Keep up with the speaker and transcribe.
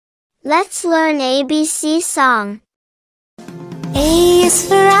Let's learn ABC song. A is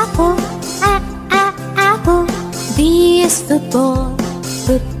for apple, apple. B is for ball,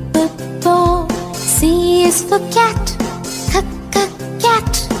 ball. C is for cat,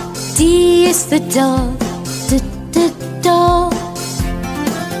 cat. D is for dog, dog.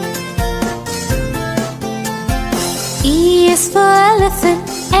 E is for elephant,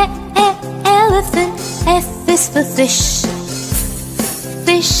 elephant. F is for fish,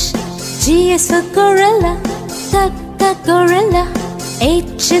 fish. G is for gorilla, gorilla.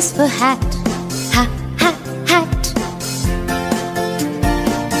 H is for hat, hat.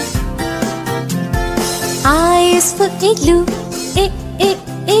 I is for igloo,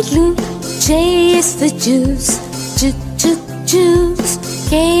 igloo. J is for juice, juice.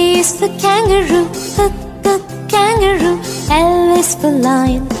 K is for kangaroo, kangaroo. L is for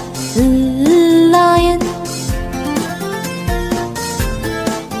lion, lion.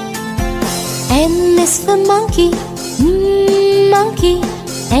 N is for monkey, monkey.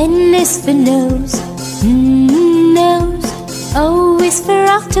 N is for nose, nose. O is for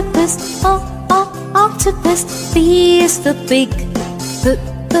octopus, octopus. P is for pig,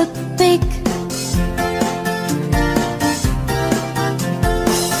 pig.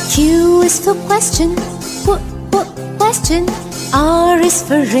 Q is for question, question. R is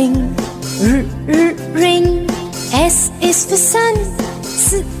for ring, ring. S is for sun,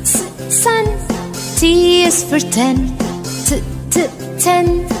 sun. T is for ten,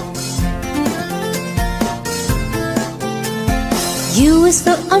 ten. U is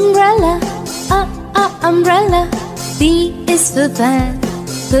for umbrella, umbrella. V is for van,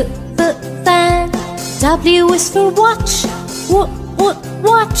 van. W is for watch,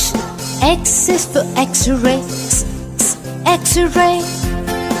 watch. X is for X-ray, X-ray.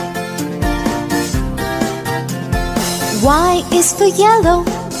 Y is for yellow,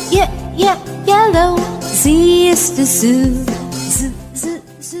 yellow. Z is for zoo,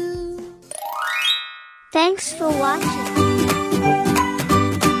 zoo. Thanks for watching.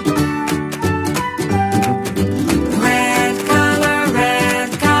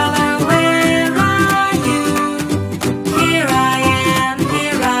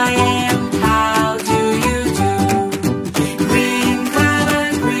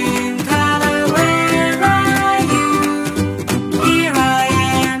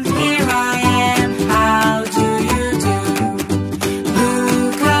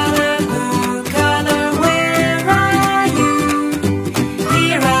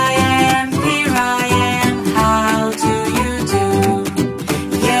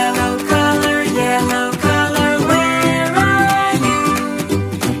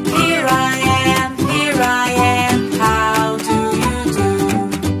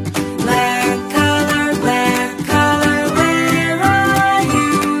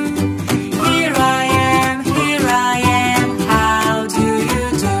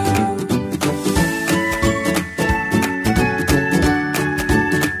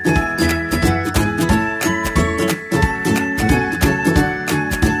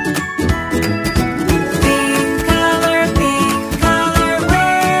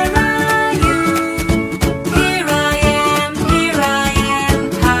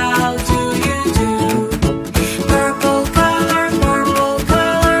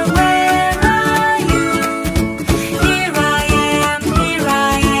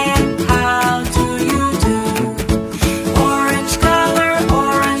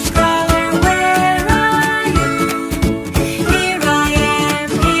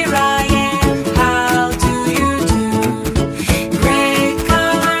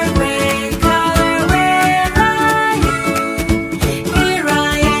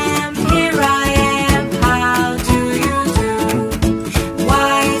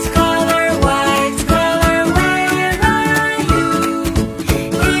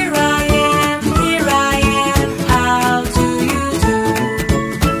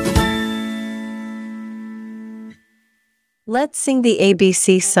 Let's sing the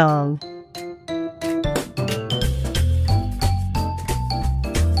ABC song.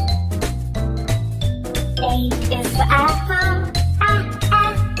 A is for apple,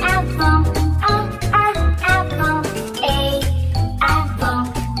 apple, apple. A, apple.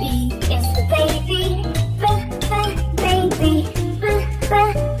 B is for baby, baby.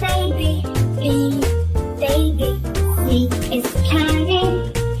 B, baby. C is for candy,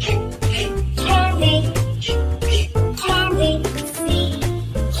 candy. C,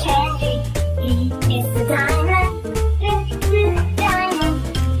 candy.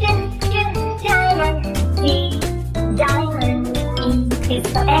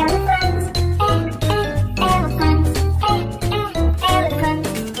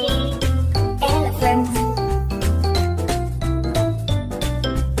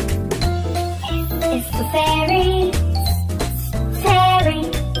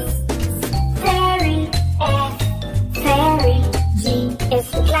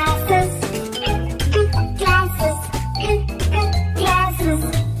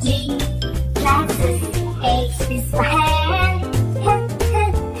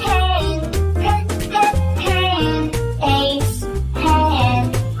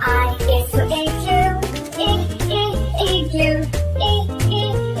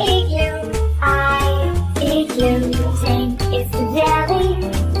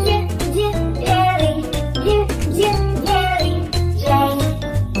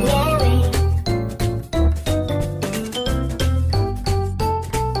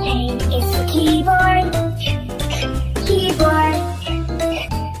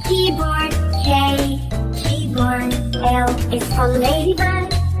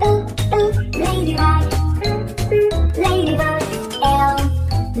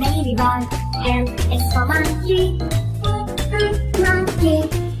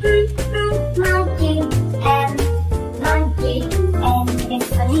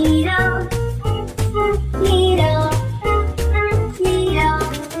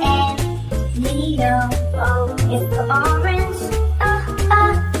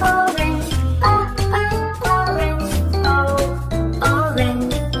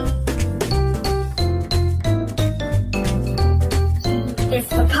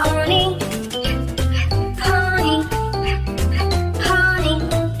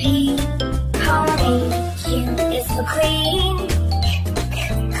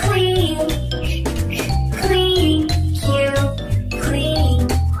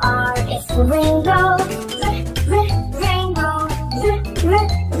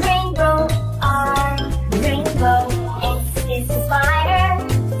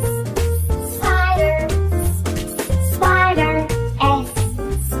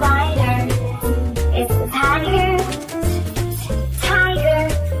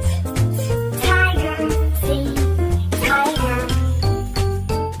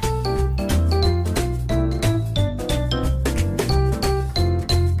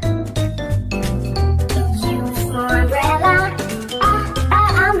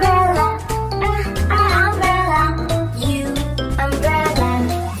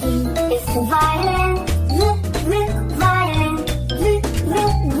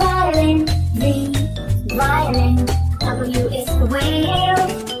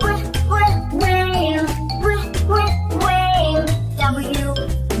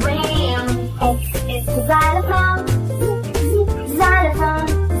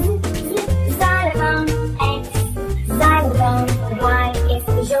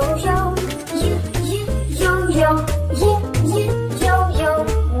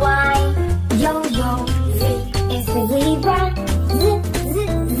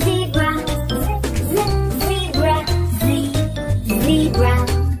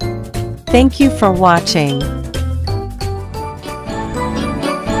 Thank you for watching.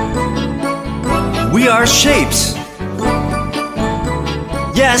 We are shapes.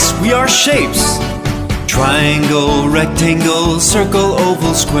 Yes, we are shapes. Triangle, rectangle, circle,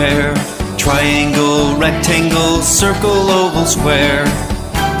 oval, square. Triangle, rectangle, circle, oval, square.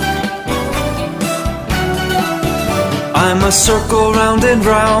 I'm a circle round and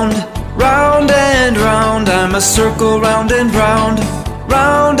round, round and round. I'm a circle round and round,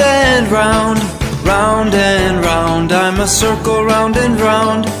 round and round, round and round. I'm a circle round and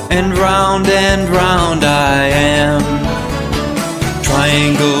round, and round I am.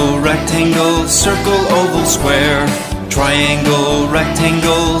 Triangle, rectangle, circle, oval, square. Triangle,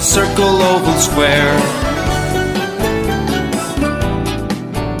 rectangle, circle, oval, square.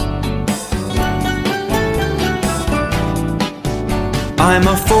 I'm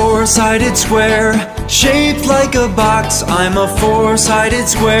a four-sided square, shaped like a box. I'm a four-sided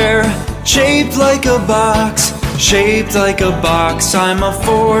square, shaped like a box, shaped like a box. I'm a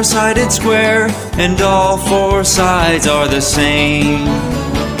four-sided square, and all four sides are the same.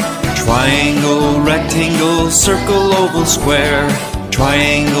 Triangle, rectangle, circle, oval, square.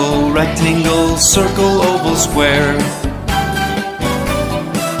 Triangle, rectangle, circle, oval, square.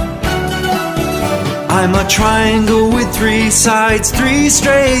 I'm a triangle with three sides, three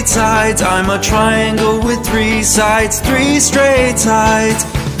straight sides. I'm a triangle with three sides, three straight sides,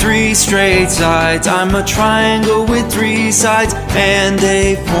 three straight sides. I'm a triangle with three sides and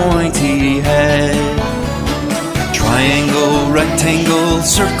a pointy head. Triangle, rectangle,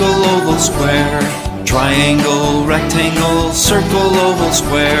 circle, oval, square. Triangle, rectangle, circle, oval,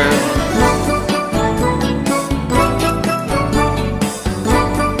 square.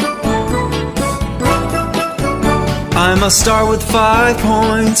 I'm a star with 5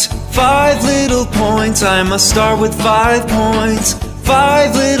 points, 5 little points. I'm a star with 5 points,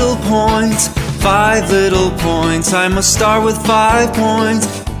 5 little points, 5 little points. I'm a star with 5 points,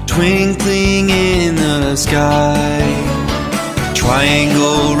 twinkling in the sky.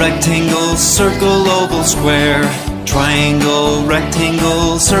 Triangle, rectangle, circle, oval, square. Triangle,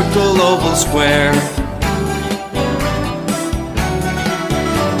 rectangle, circle, oval, square.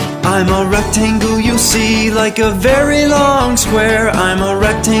 I'm a rectangle you see like a very long square. I'm a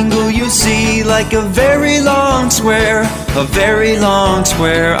rectangle you see like a very long square. A very long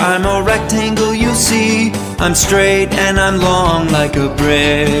square. I'm a rectangle you see. I'm straight and I'm long like a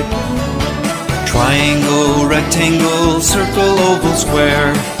brick. Triangle, rectangle, circle, oval,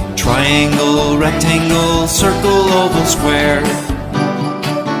 square. Triangle, rectangle, circle, oval, square.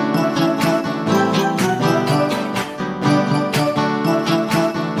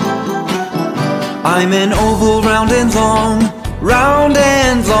 I'm an oval round and long, round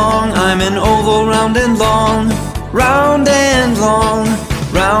and long. I'm an oval round and long, round and long,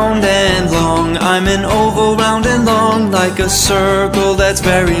 round and long. I'm an oval round and long, like a circle that's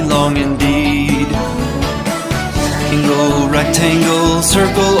very long indeed. Triangle, rectangle,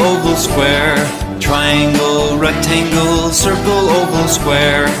 circle, oval, square. Triangle, rectangle, circle, oval,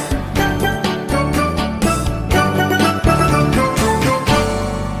 square.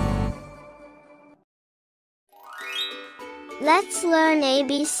 Let's learn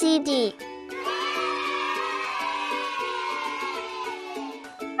ABCD.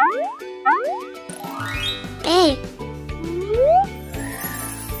 A.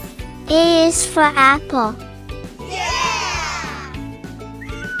 A is for apple.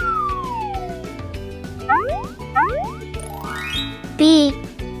 B.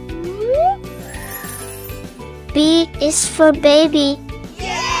 B is for baby.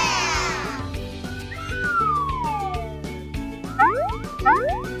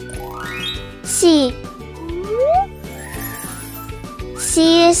 C.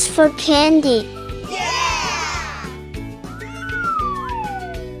 C is for candy.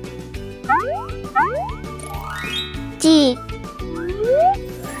 D.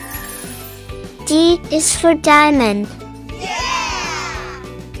 D is for diamond.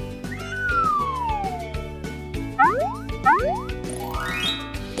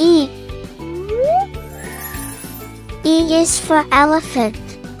 E. E is for elephant.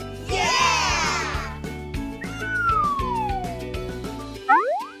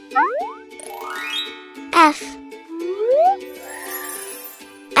 F.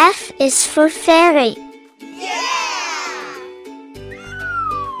 F is for fairy.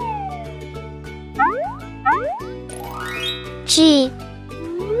 G.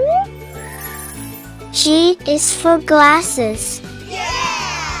 G is for glasses.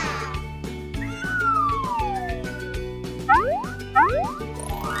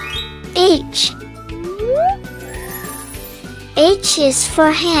 H. H is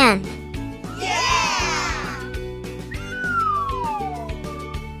for hand.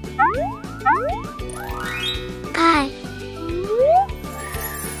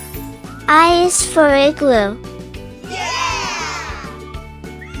 I is for igloo.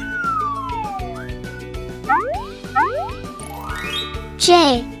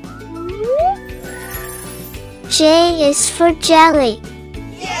 J. J is for jelly.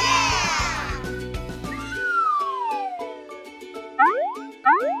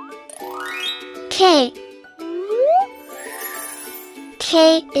 K.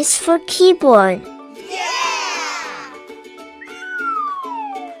 K is for keyboard.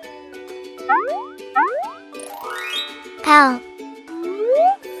 L.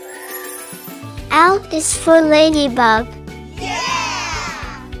 L is for ladybug.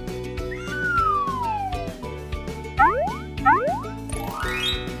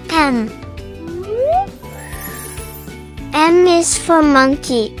 M. M is for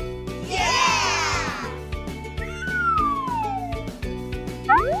monkey.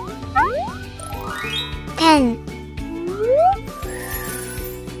 N.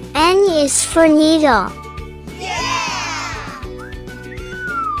 N is for needle.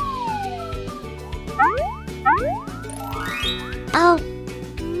 O.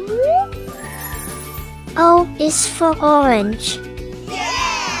 O is for orange.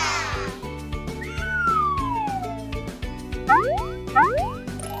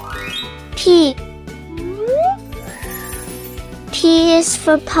 P. P is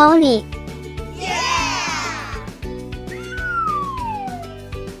for pony.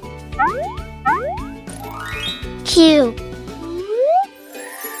 Q.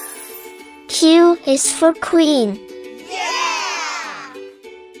 Q is for queen.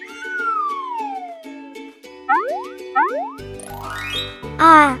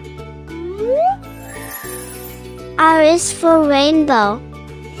 R. R is for rainbow.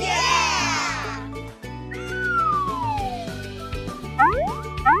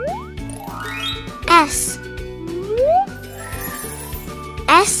 S.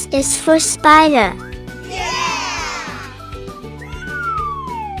 S is for spider.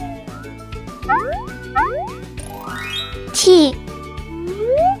 T.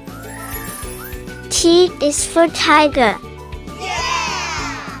 T is for tiger.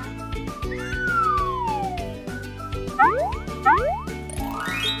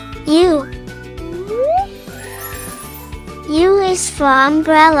 U. U is for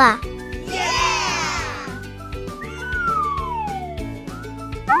umbrella.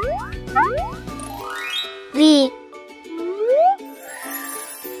 V.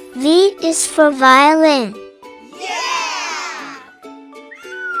 V is for violin.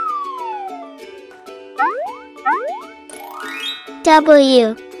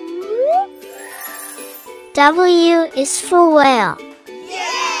 W. W is for whale.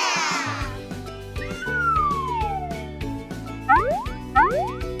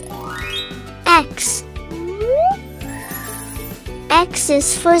 X. X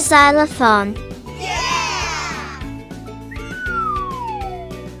is for xylophone.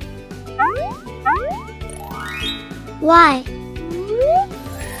 Y.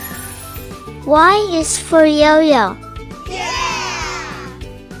 Y is for yo-yo.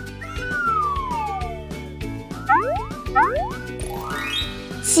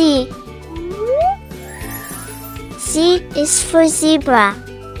 Z. Z is for zebra.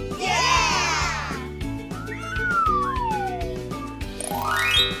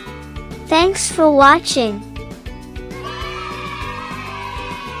 Thanks for watching.